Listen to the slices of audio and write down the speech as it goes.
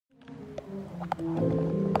¿A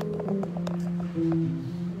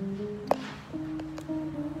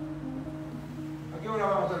qué hora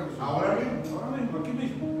vamos a estar aquí? ¿Ahora mismo? Ahora mismo, aquí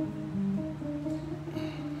mismo.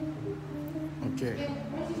 Okay.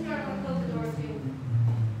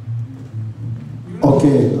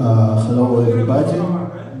 Okay, hello everybody.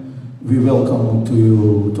 We welcome to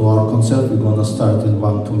you to our concert. We're gonna start in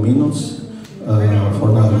 1-2 minutes. For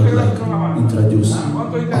now, we'd like to introduce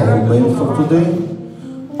our band for today.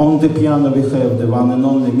 On the piano, we have the one and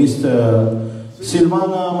only Mr.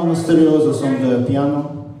 Silvano Monasterios on the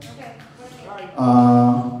piano.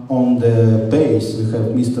 On the bass, we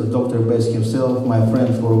have Mr. Dr. Bass himself, my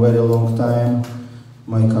friend for a very long time.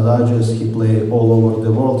 My collages, he plays all over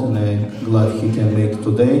the world, and I'm glad he can make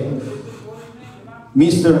today.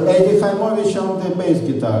 Mr. Eddy Khaimovich on the bass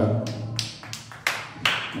guitar.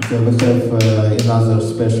 Okay, we have another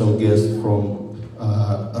special guest from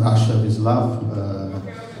Russia with love,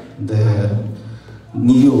 the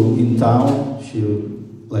new in town. She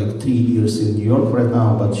like 3 years in New York right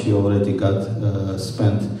now, but she already got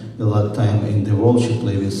spent a lot of time in the world. She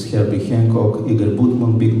played with Herbie Hancock, Igor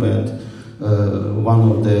Budman, big band,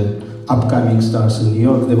 one of the upcoming stars in New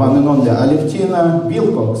York, the one and only Alevtina,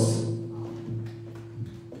 Wilcox.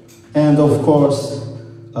 And of course,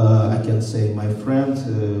 I can say my friend,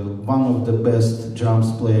 one of the best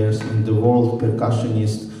drums players in the world,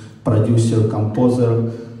 percussionist, producer,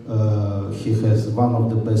 composer. He has one of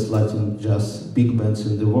the best Latin jazz big bands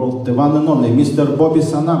in the world, the one and only Mr. Bobby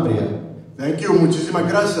Sanabria. Thank you, muchísimas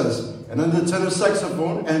gracias. And then the tenor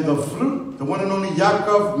saxophone and the flute, the one and only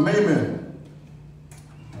Yaacov Mayman.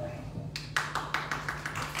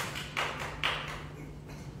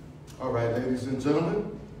 All right, ladies and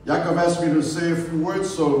gentlemen, Yaacov asked me to say a few words,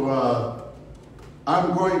 so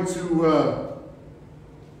I'm going to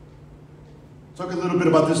talk a little bit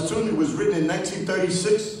about this tune. It was written in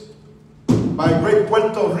 1936 by a great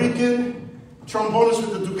Puerto Rican trombonist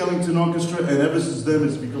with the Duke Ellington Orchestra, and ever since then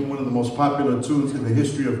it's become one of the most popular tunes in the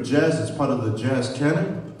history of jazz. It's part of the jazz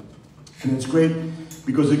canon, and it's great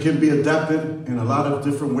because it can be adapted in a lot of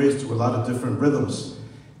different ways to a lot of different rhythms.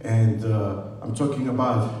 And I'm talking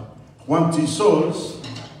about Juan Tizol's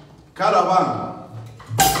Caravan.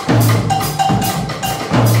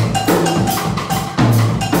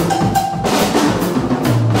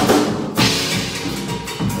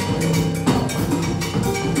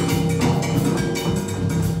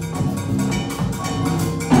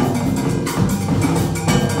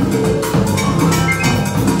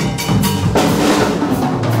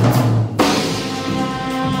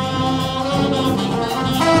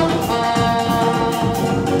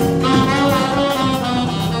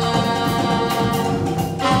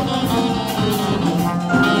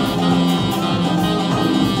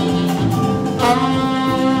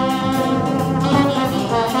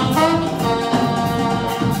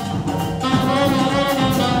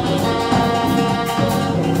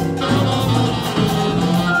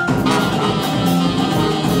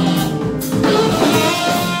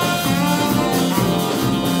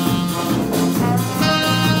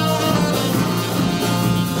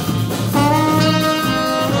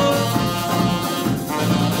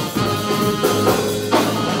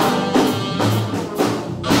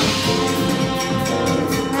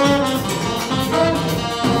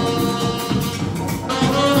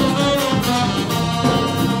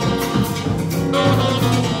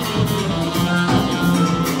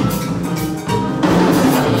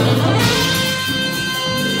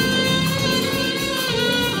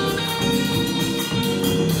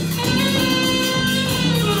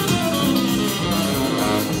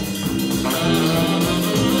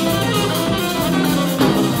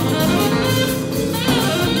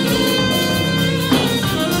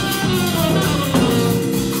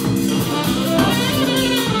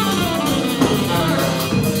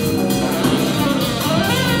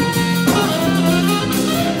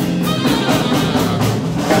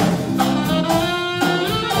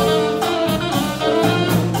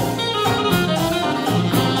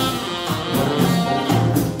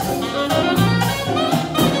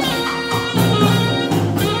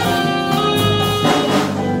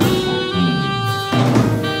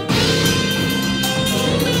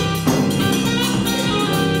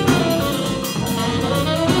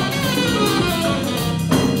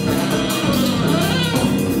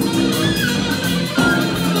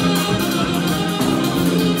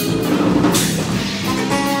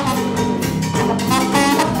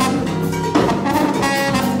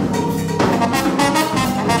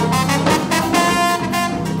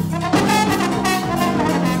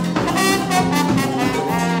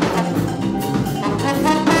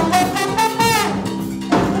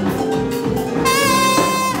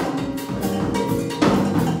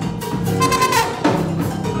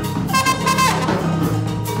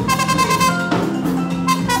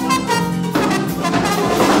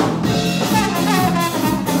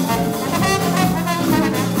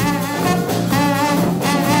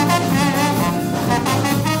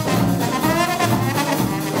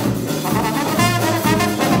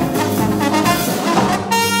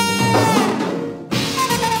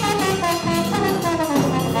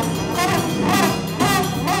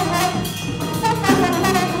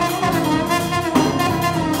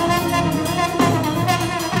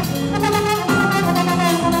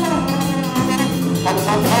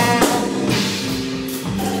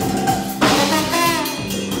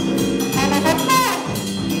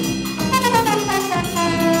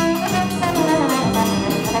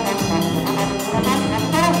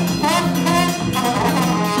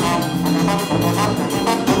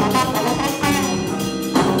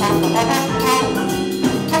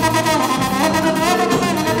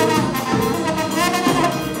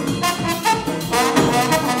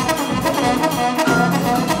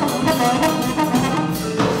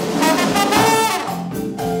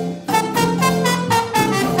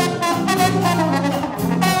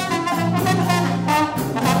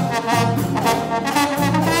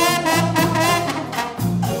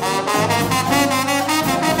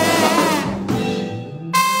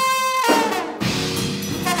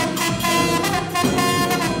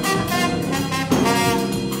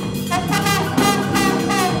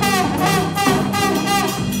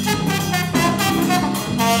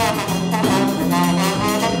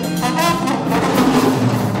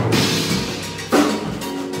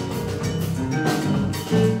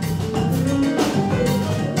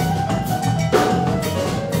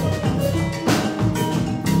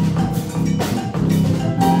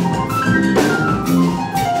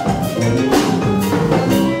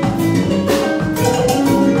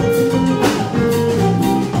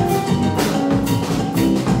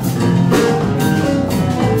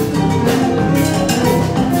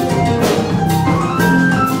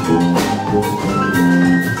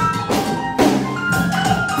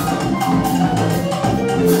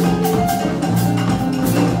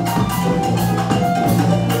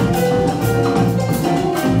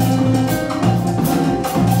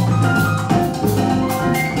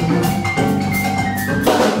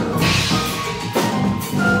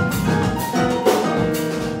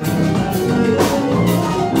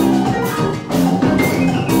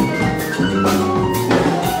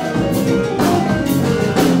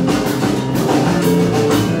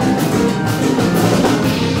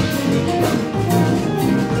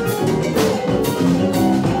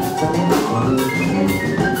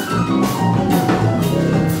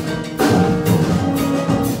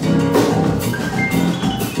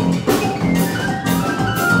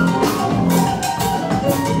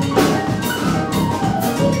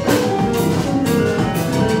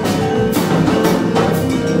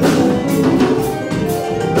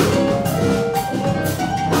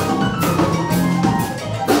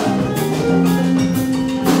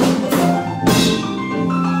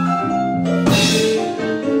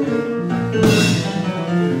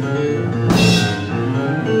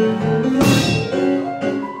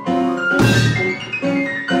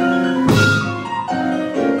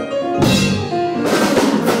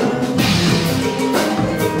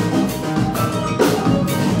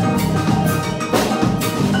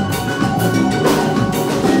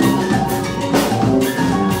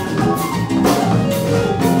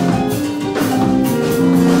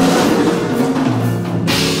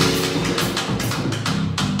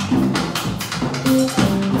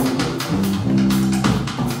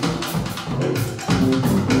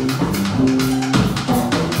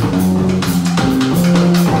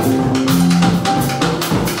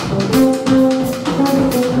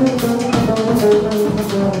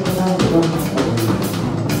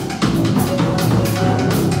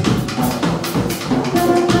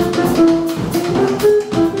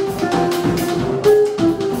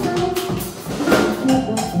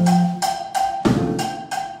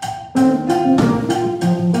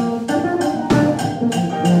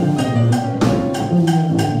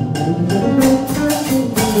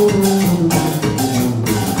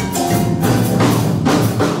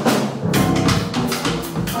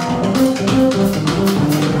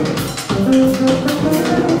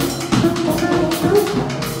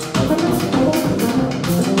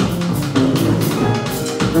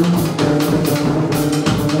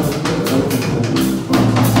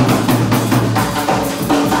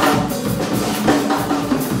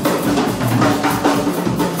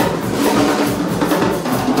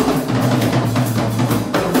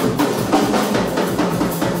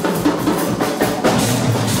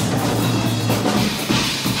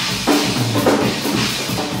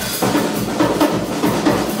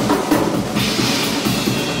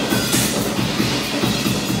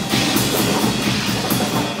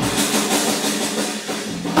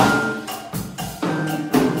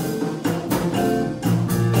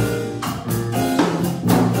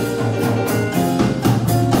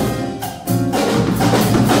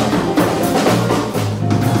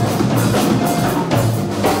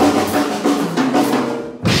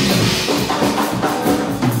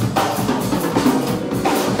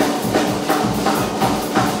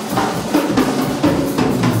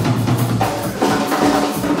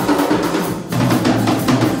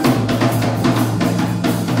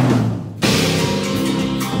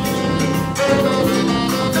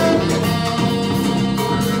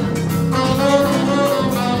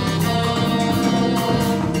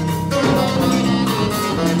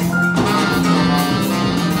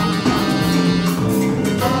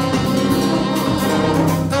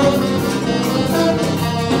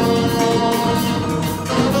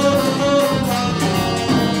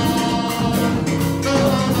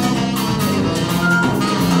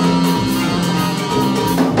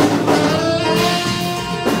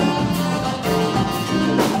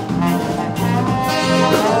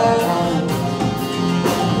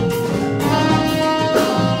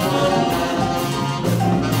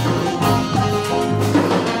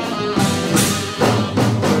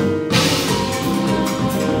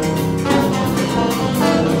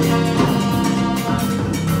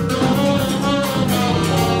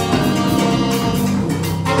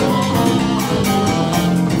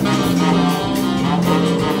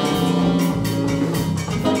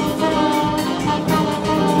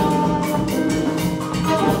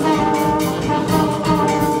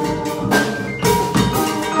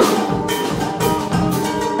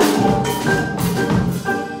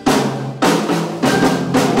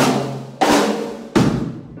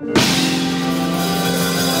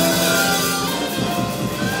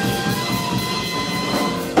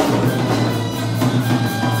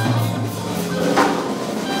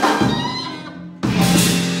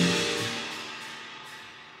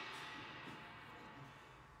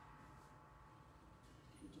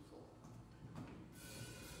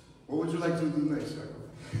 What would you like to do next,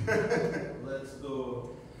 Yaacov? Let's do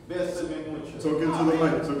Besame Mucho. Talk into the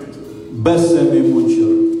mic, talk into the mic. Besame Mucho.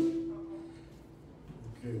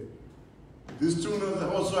 Okay. This tune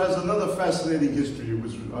also has another fascinating history. It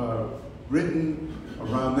was written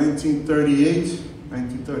around 1938,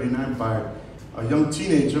 1939 by a young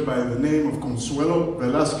teenager by the name of Consuelo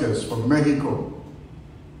Velazquez from Mexico.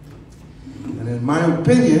 And in my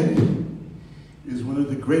opinion, is one of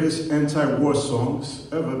the greatest anti-war songs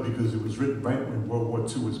ever because it was written right when World War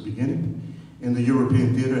II was beginning in the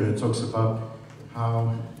European theater, and it talks about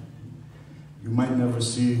how you might never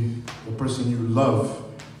see the person you love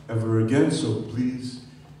ever again, so please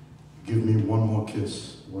give me one more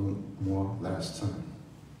kiss, one more last time.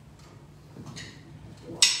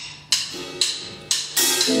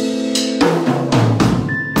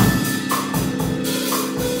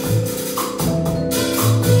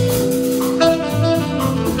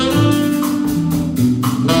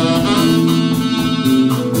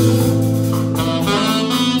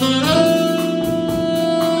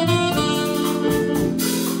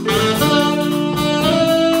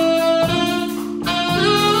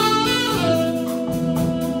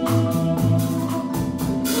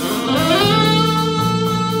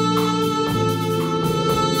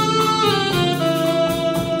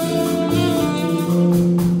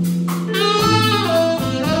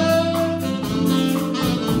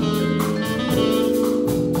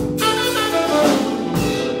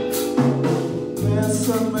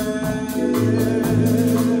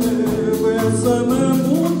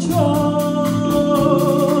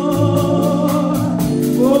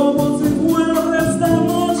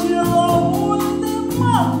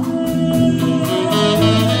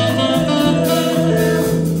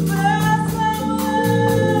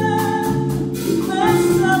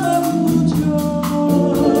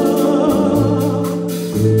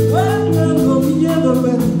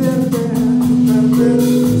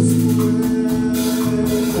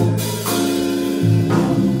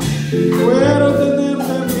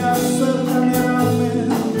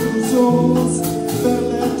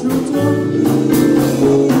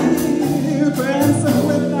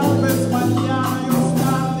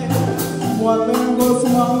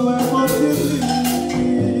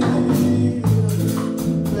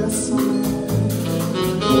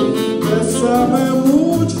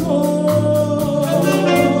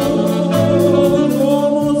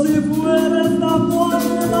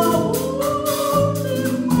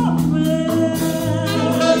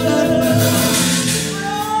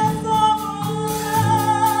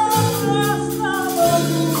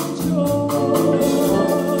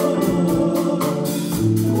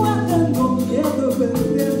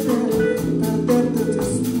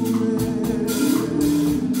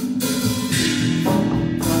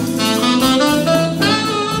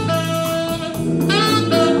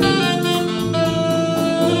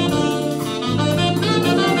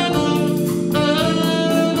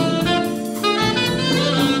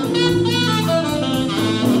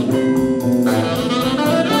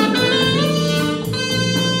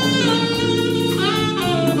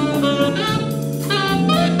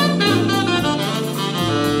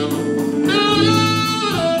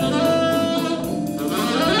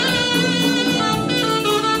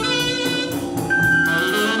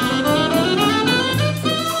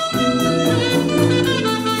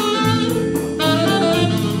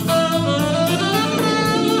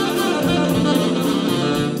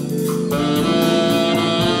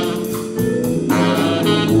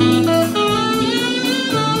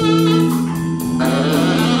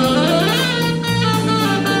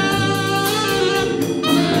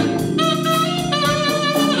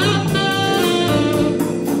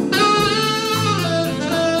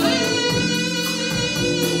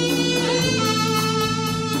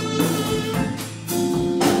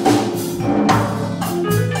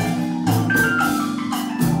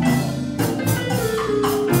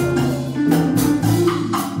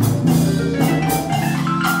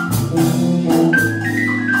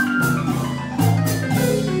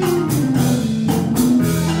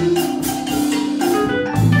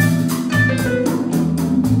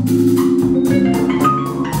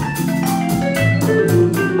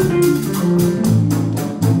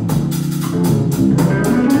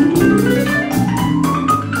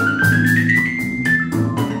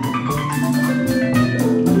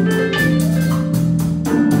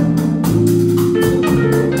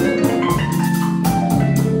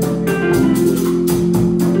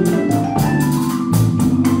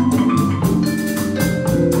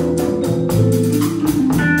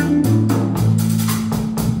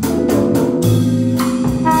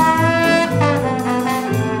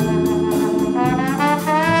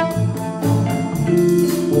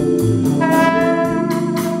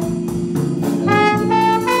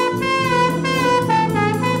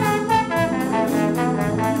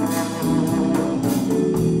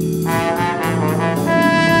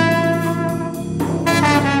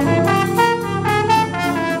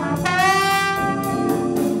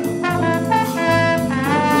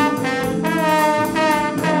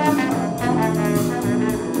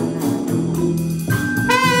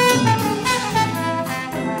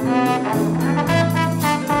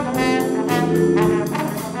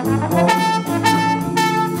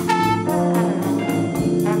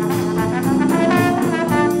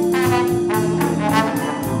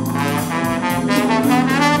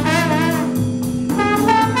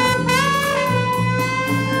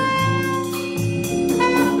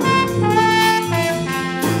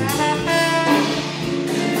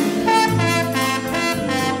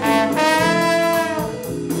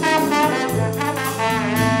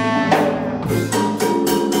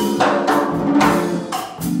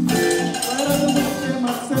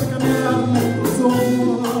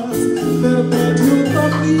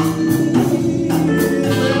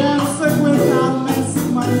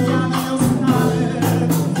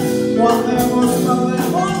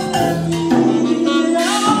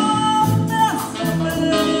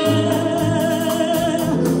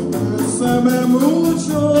 Besame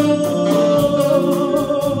mucho,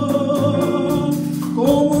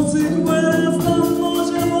 como si fuera esta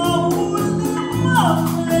noche la última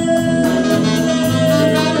vez.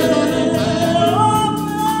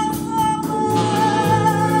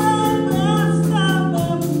 Besame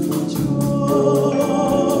mucho,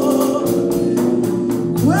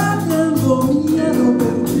 guardando miedo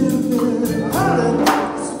perderte.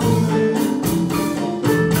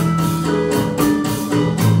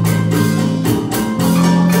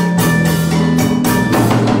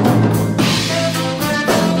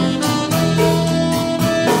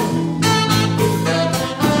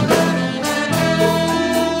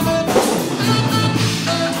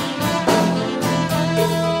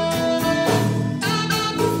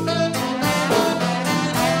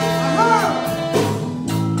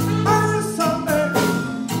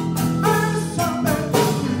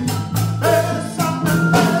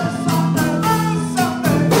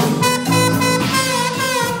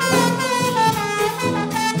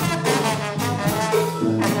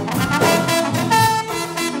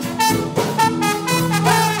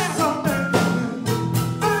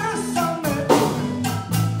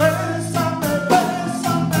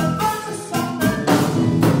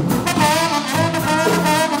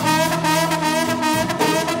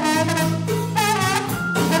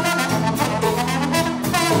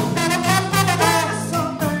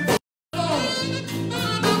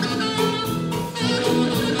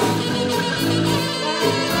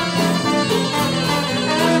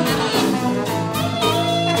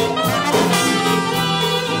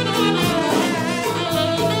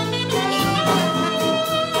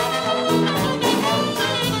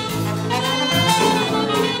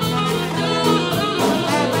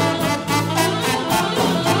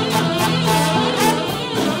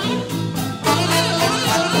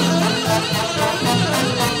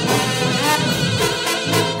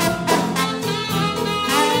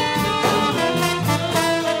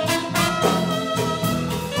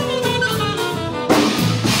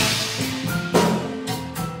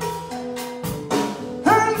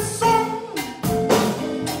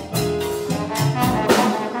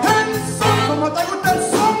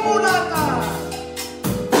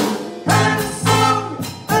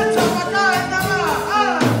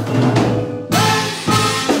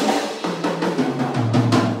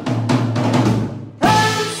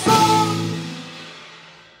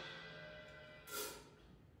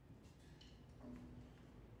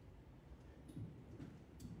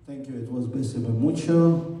 Thank you. It was Besame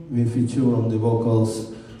Mucho. We feature on the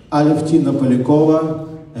vocals Alevtina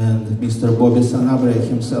and Mr. Bobby Sanabria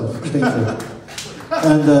himself. Thank you.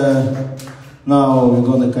 And now we're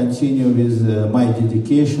going to continue with my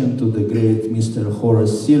dedication to the great Mr.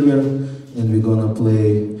 Horace Silver, and we're going to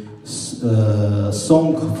play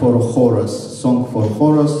Song for Horace. Song for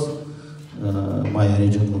Horace, my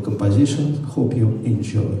original composition. Hope you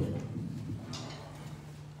enjoy.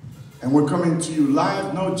 And we're coming to you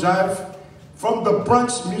live, no jive, from the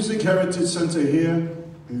Bronx Music Heritage Center here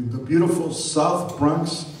in the beautiful South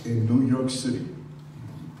Bronx in New York City.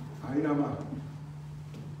 Ahí nada más.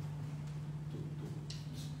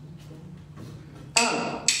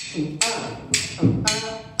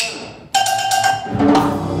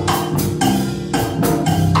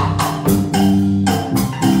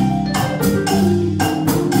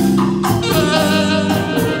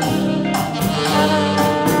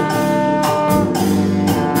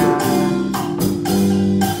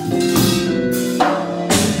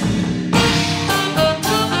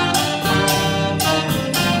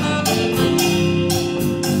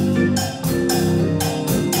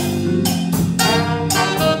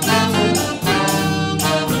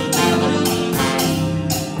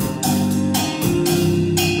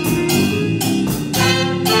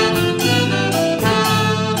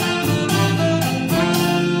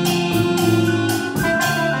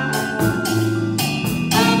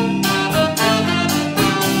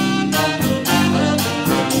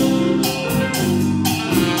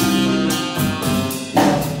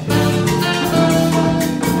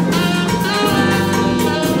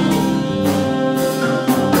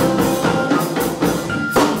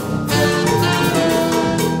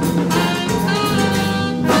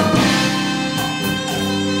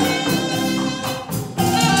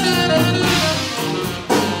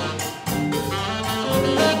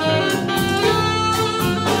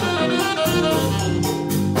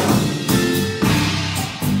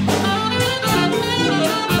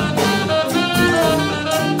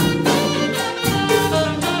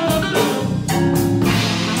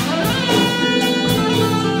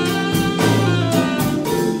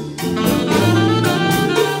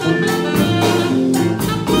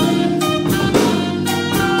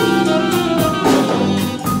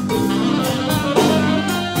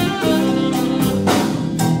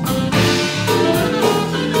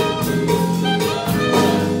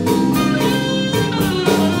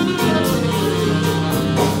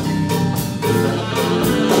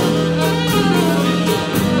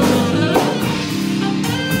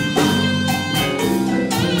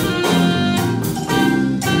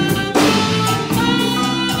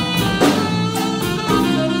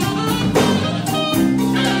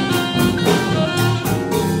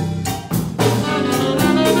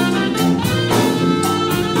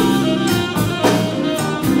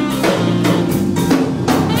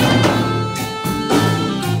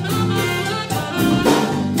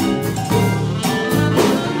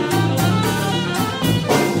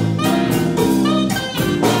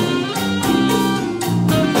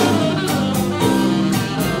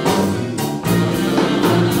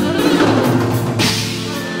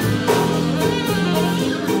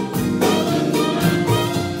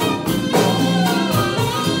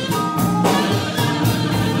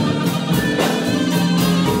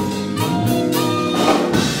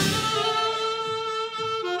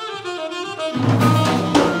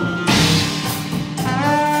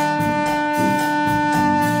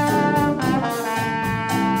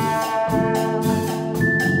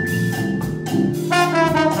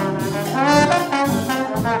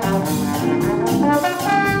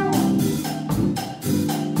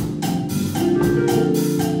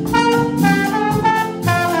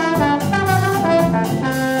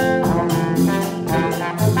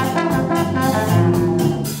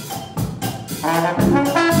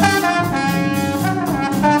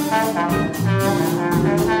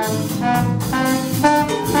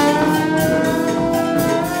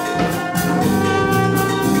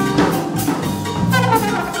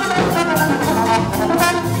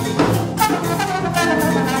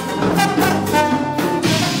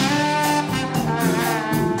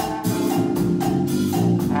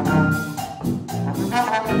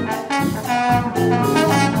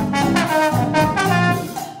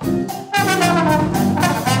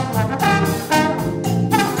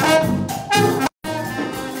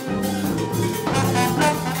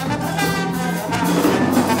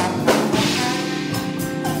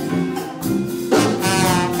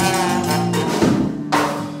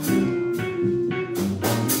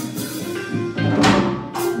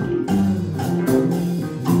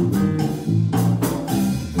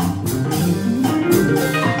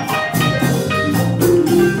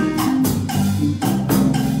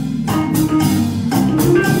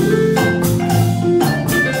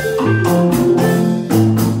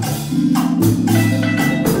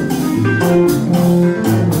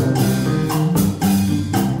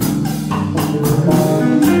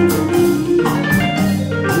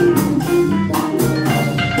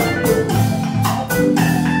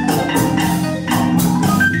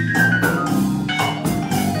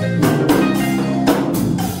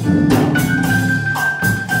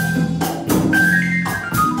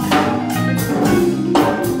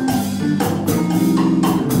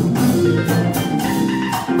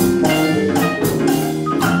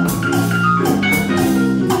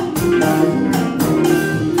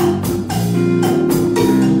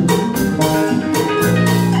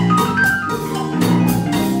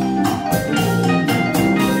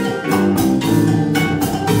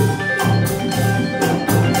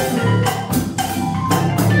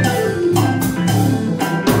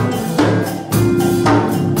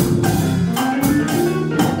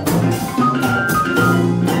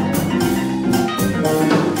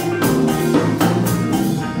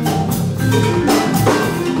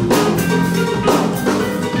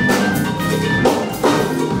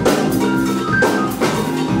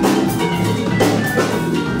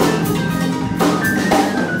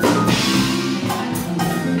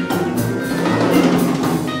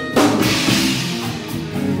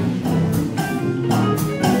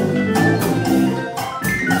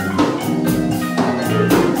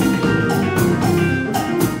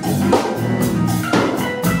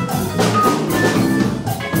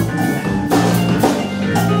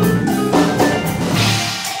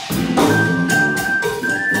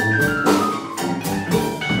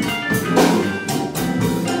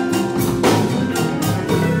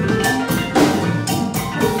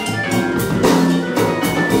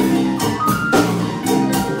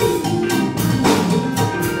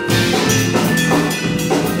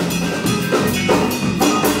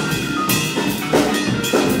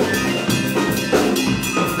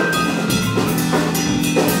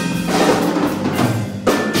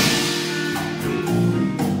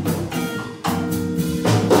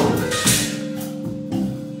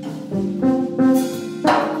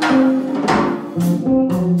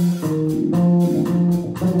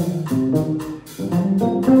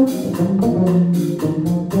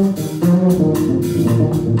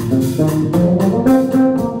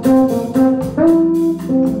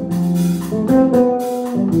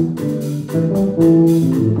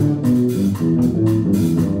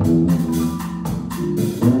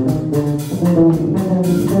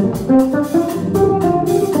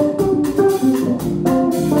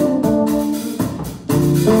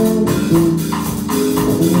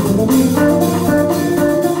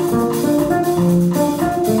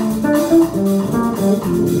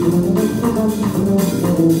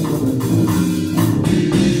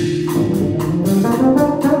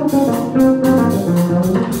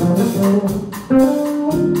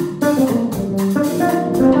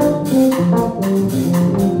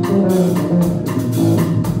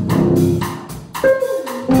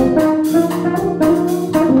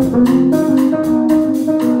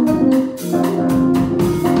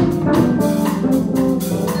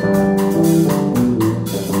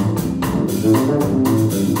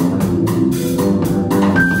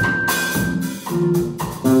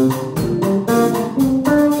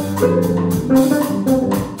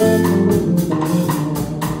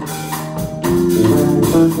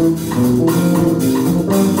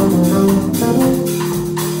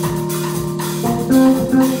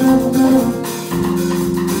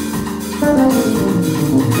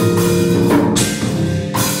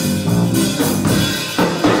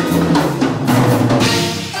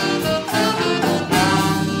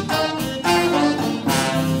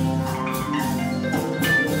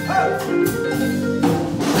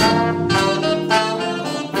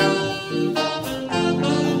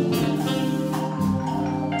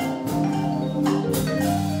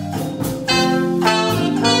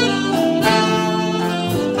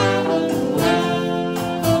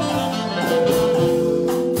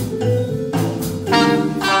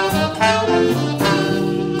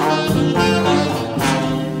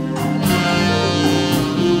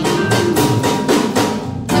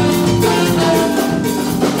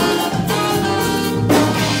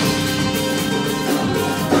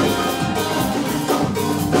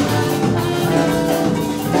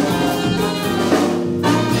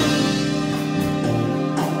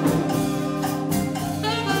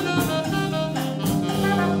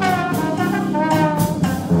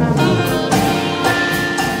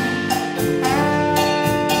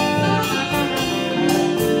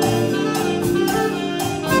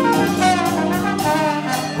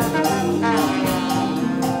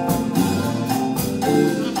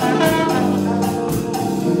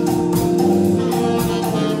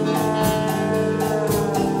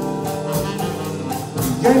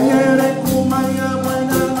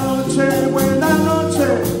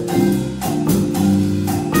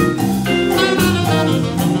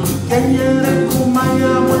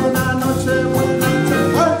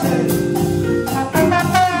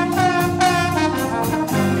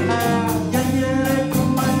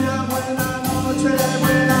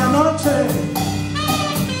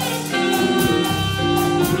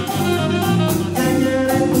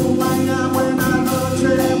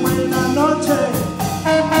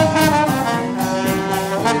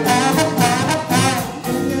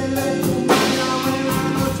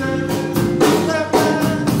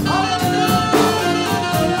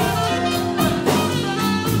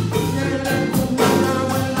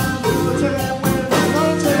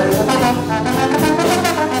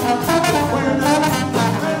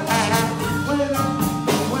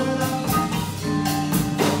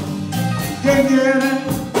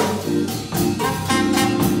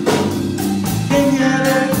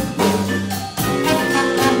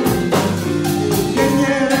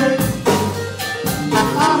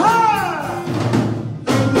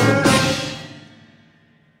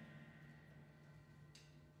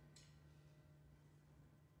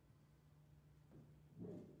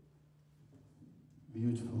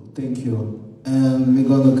 Beautiful, thank you. And we're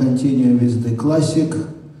gonna continue with the classic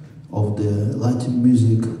of the Latin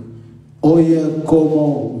music, Oye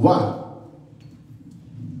Como Va.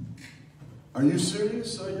 Are you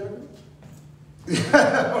serious, Yaacov?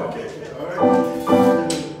 Okay, all right.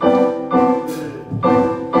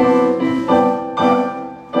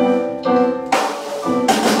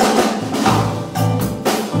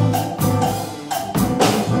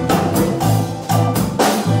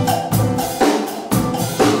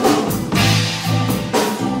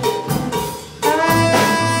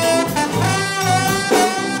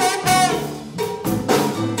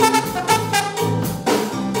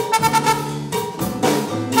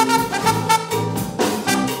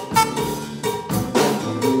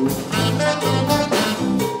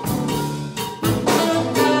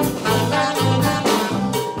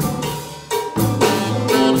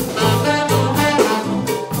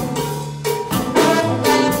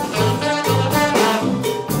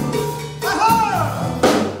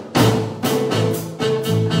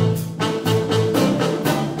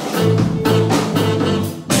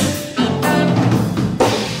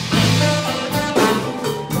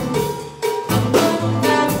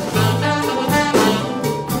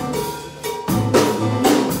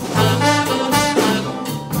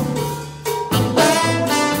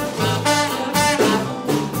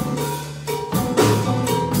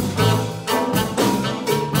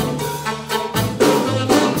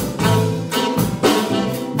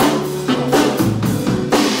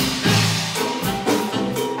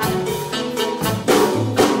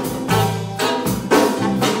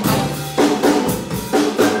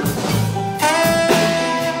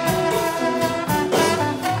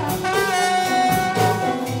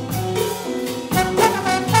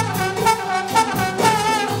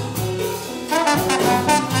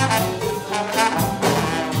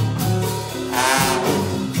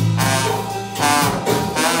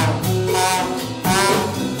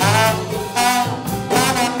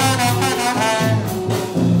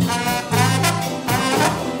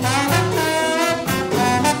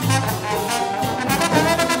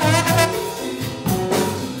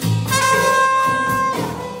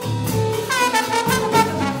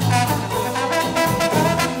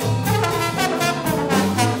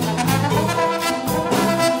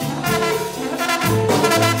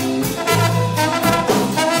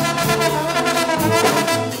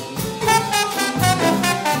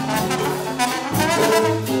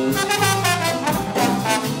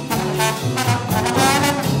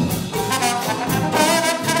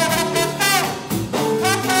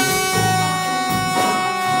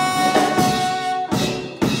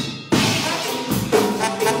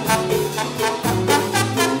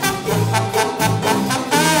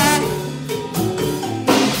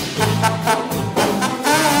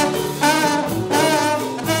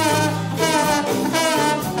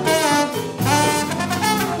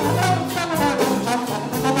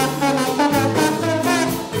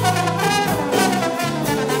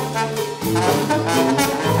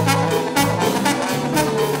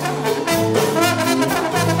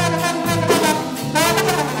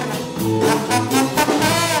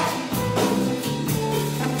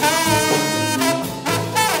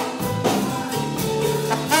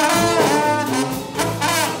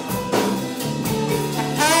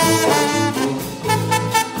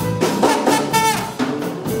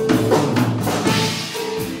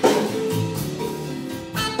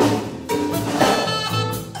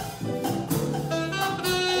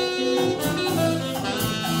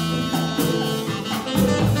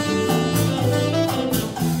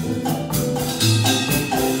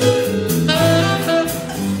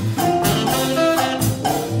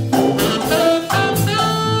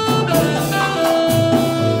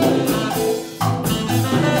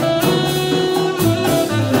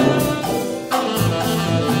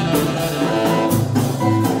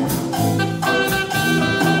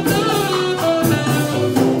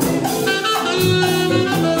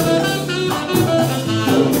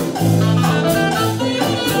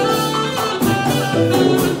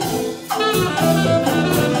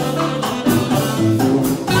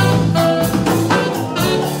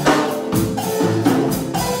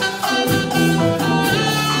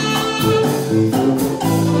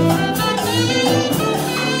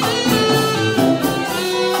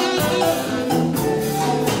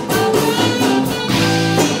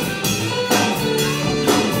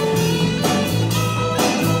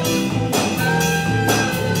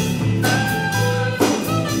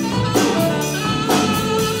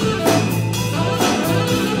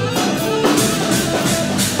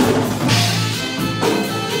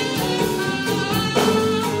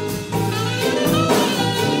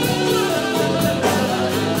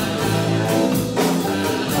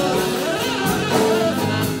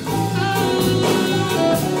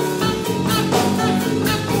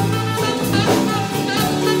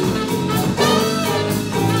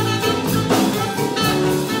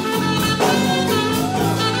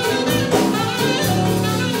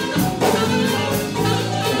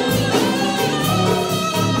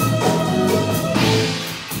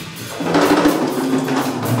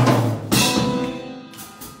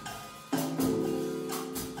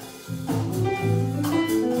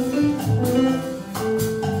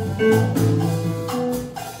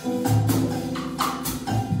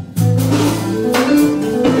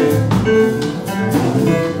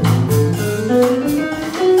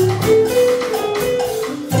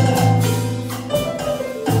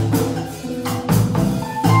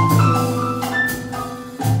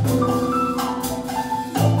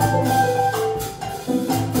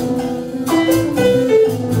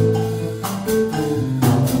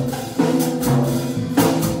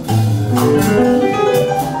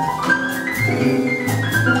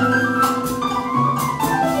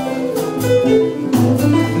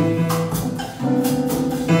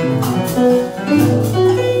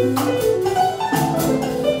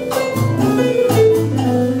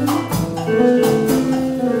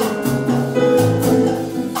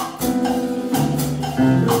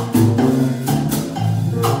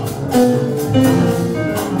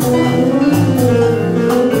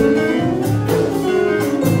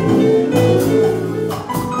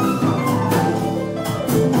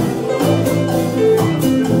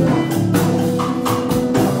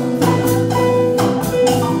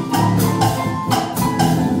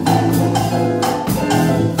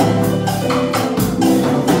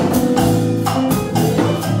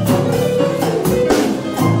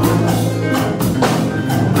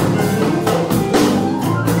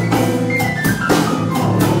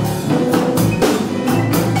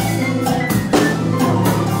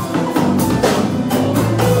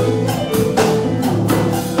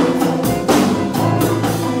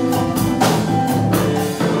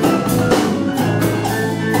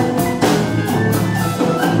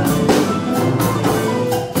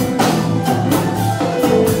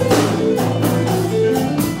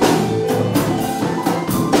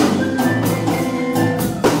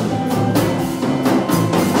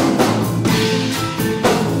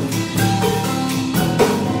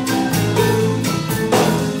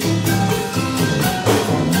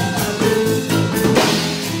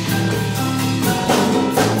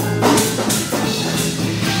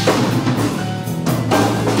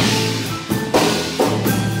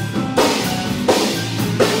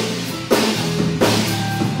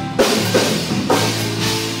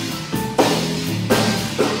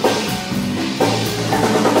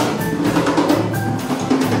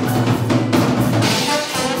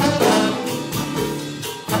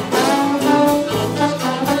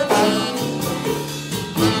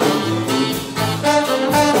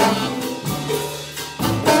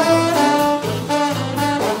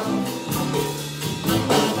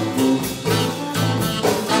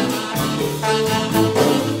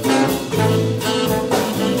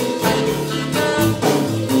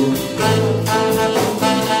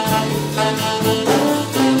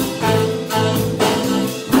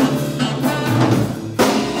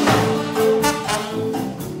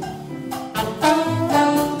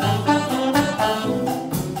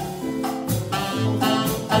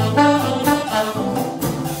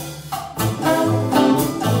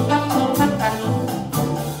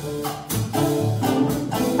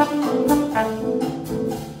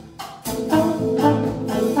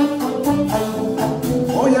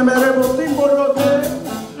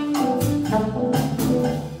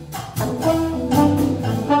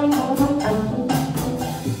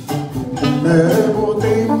 Merebo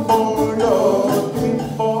timbo lo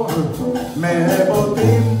timbo, merebo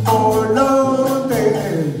timbo lo te.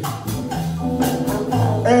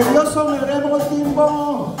 Yo soy merebo timbo,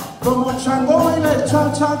 como chango y le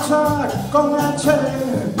cha cha cha con H.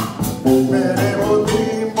 Merebo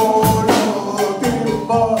timbo lo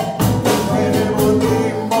timbo, merebo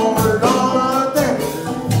timbo lo te.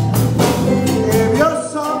 Yo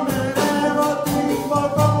soy merebo timbo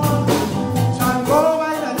como chango y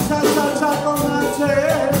le cha cha cha con H.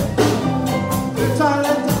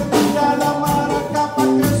 Échale a la maraca pa'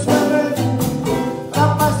 que suene, la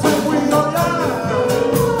pase cuido ya.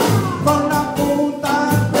 Con la punta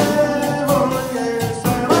de oye,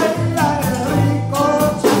 se baila el rico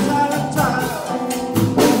cha-cha-cha.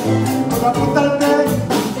 Con la punta de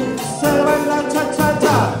se baila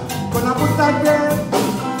cha-cha-cha. Con la punta de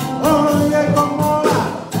oye cómo va.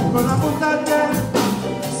 Con la punta de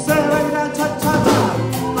se baila cha-cha-cha.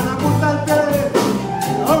 Con la punta de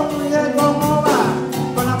oye cómo va.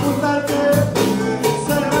 Con la punta de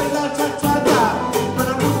se baila cha-cha-cha. Con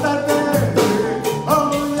la punta de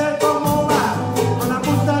oye cómo va. Con la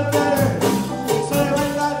punta de se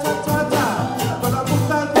baila cha-cha-cha. Con la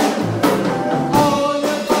punta de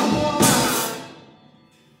oye cómo va.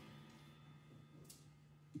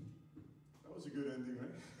 That was a good ending,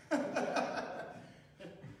 right?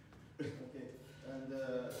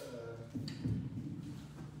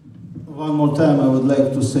 One more time, I would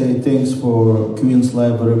like to say thanks for Queen's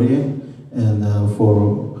Library and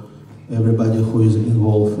for everybody who is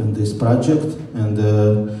involved in this project. And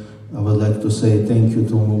I would like to say thank you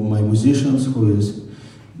to my musicians who is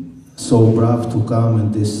so brave to come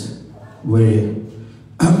in this very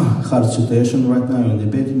hard situation right now and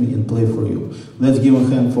debate me and play for you. Let's give a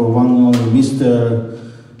hand for one more, Mr.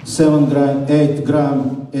 8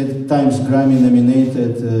 times Grammy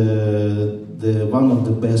nominated, the one of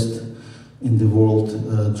the best in the world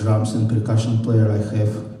drums and percussion player I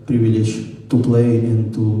have privilege to play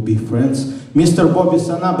and to be friends. Mr. Bobby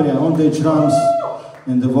Sanabria on the drums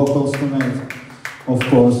and the vocals tonight. Of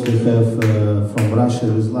course, we have from Russia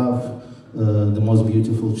with love, the most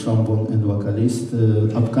beautiful trombone and vocalist,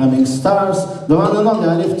 upcoming stars, the one and only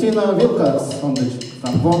Alevtina Wilcox on the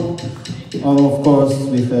trombone. And of course,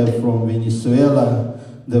 we have from Venezuela,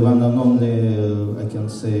 the one and only, I can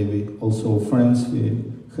say, we also friends. We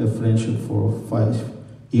have friendship for 5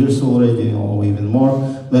 years already, or even more.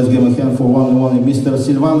 Let's give a hand for one and only Mr.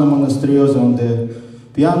 Silvano Monasterios on the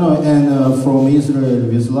piano, and from Israel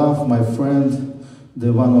with love, my friend,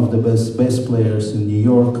 the one of the best bass players in New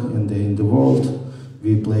York and in the world.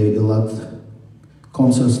 We play a lot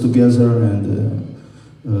concerts together, and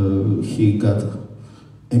he got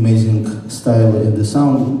amazing style in the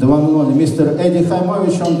sound. The one and only Mr. Eddy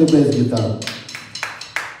Khaimovich on the bass guitar.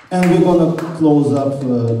 And we're gonna close up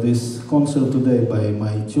this concert today by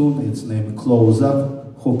my tune. It's named Close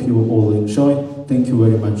Up. Hope you all enjoy. Thank you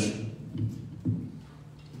very much.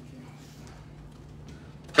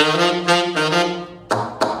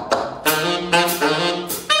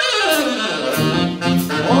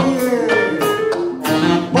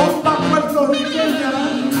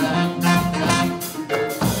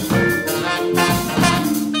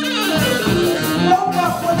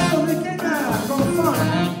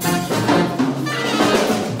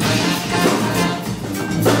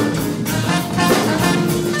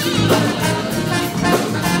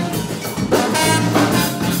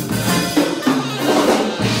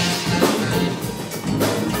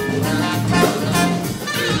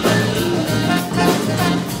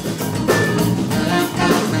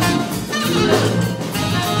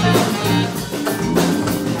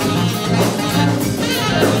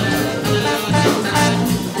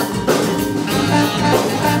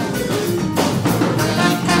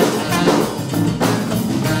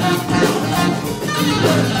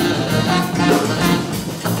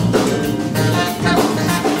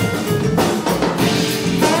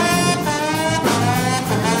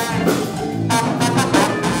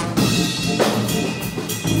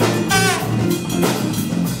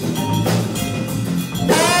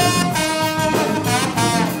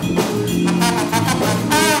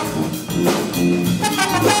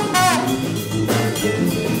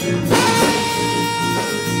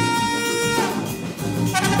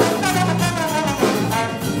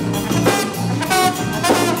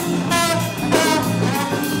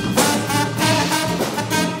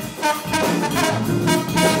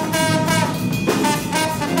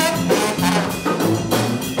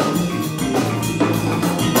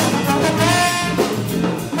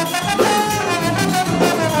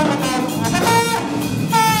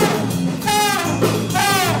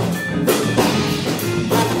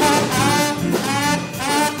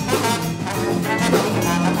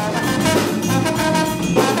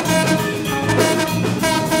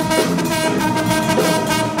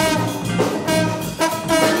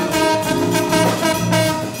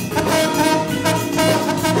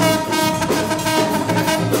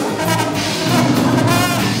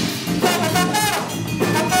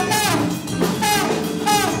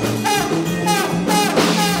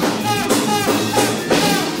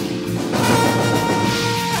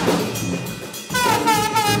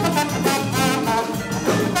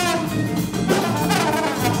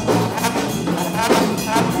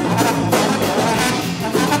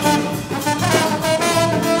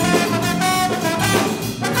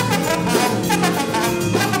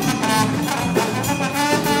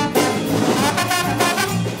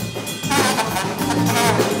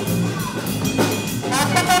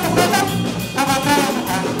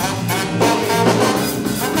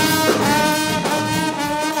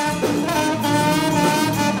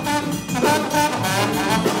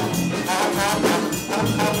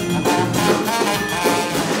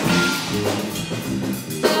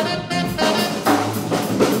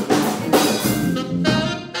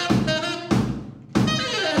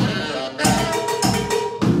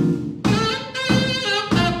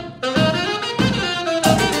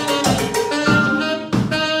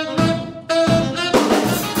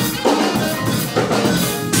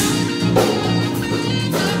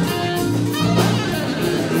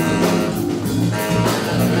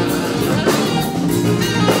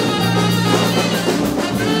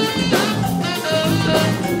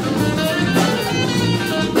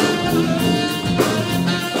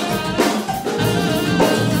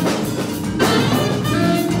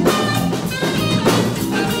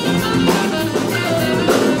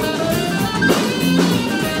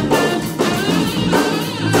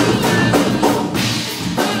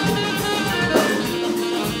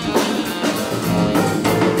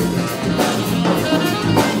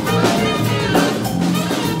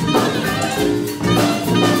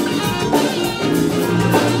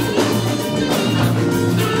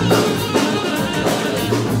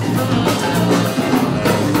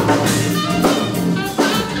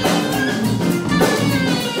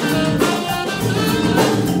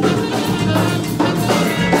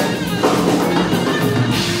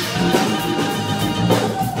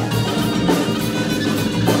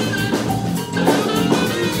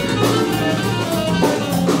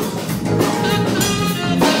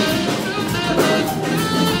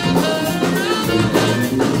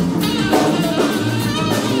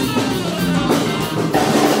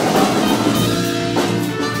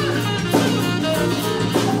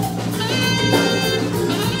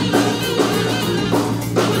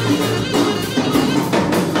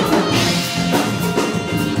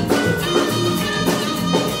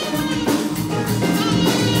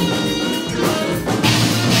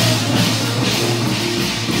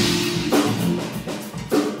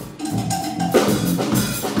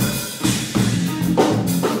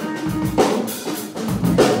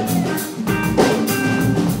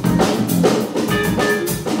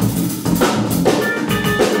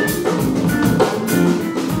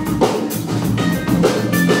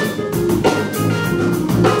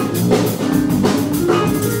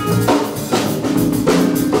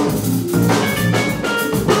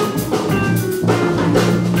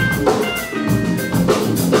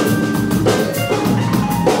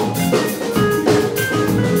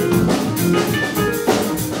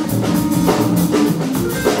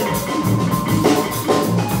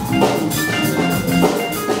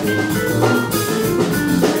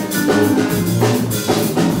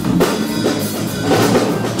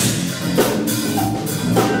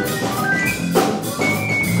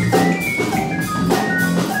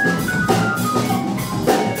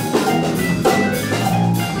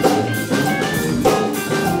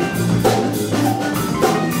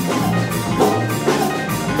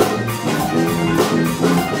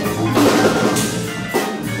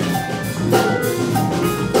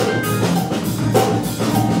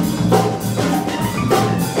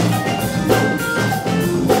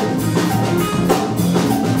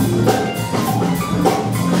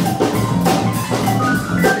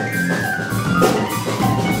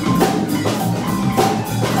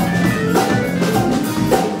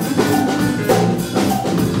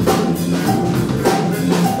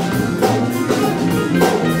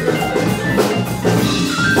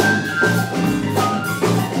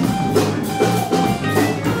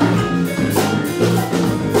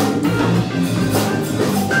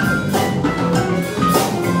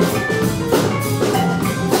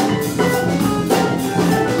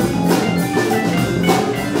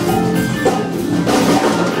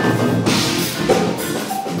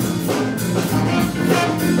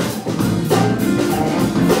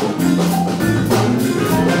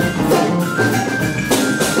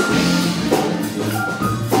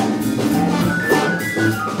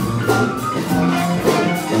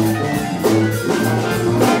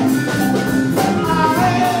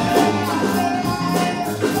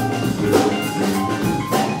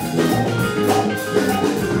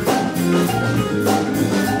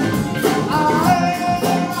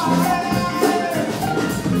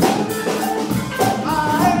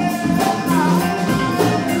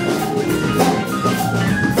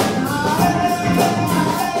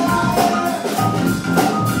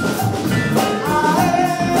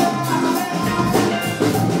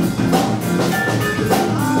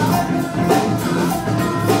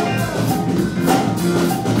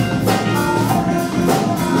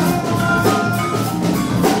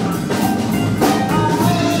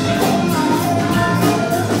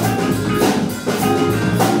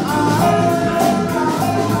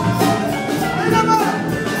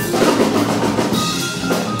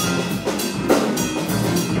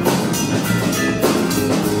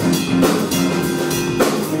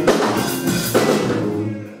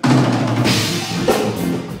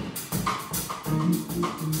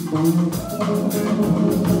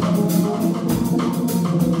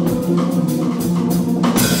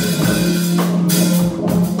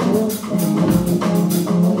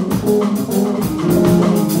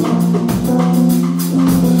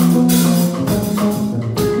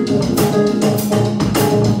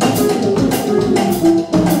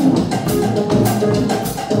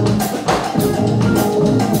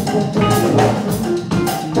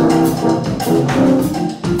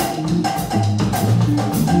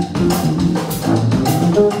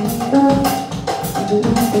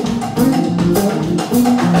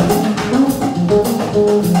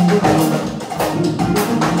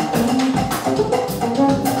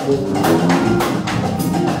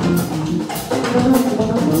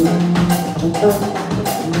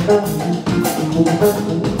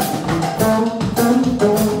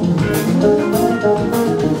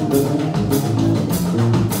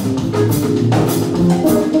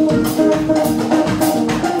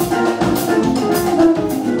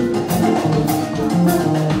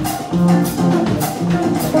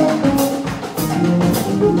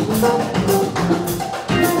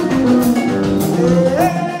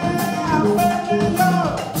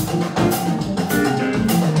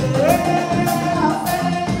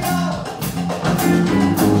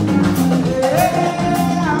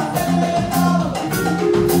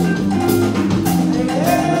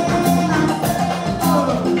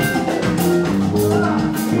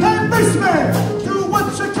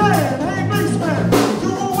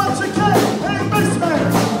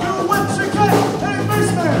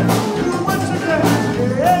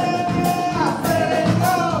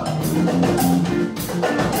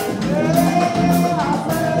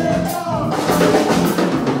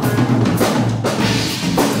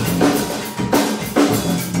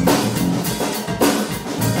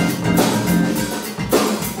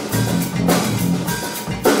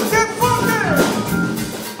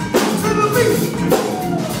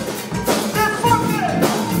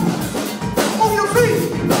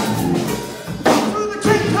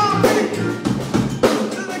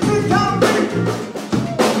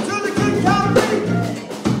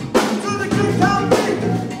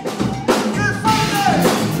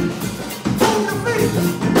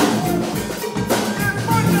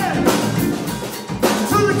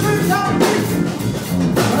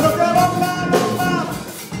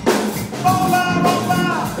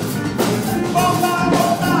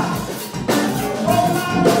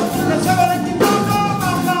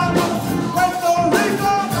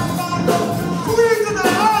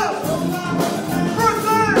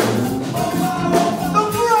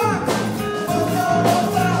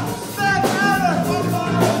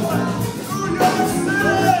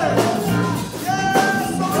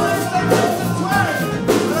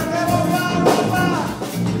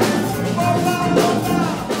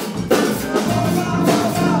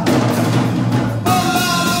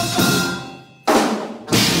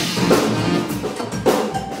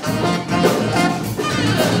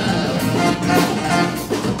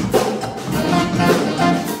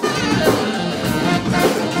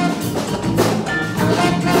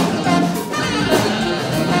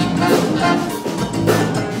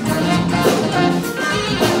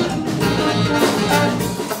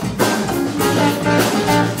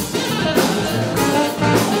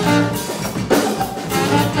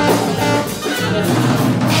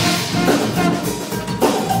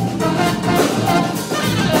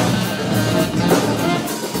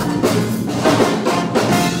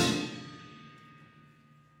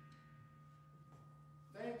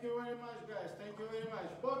 Thank you very much.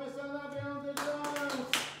 Bobby Sanabria on the drums.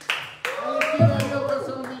 Alevtina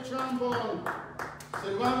on the trombone.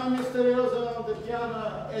 Silvano Monasterios on the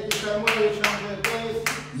piano. Eddy Khaimovich on the bass.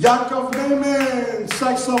 Yaacov Mayman,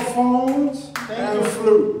 saxophone and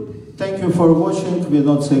flute. Thank you for watching. We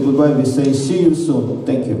don't say goodbye, we say see you soon.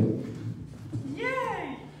 Thank you.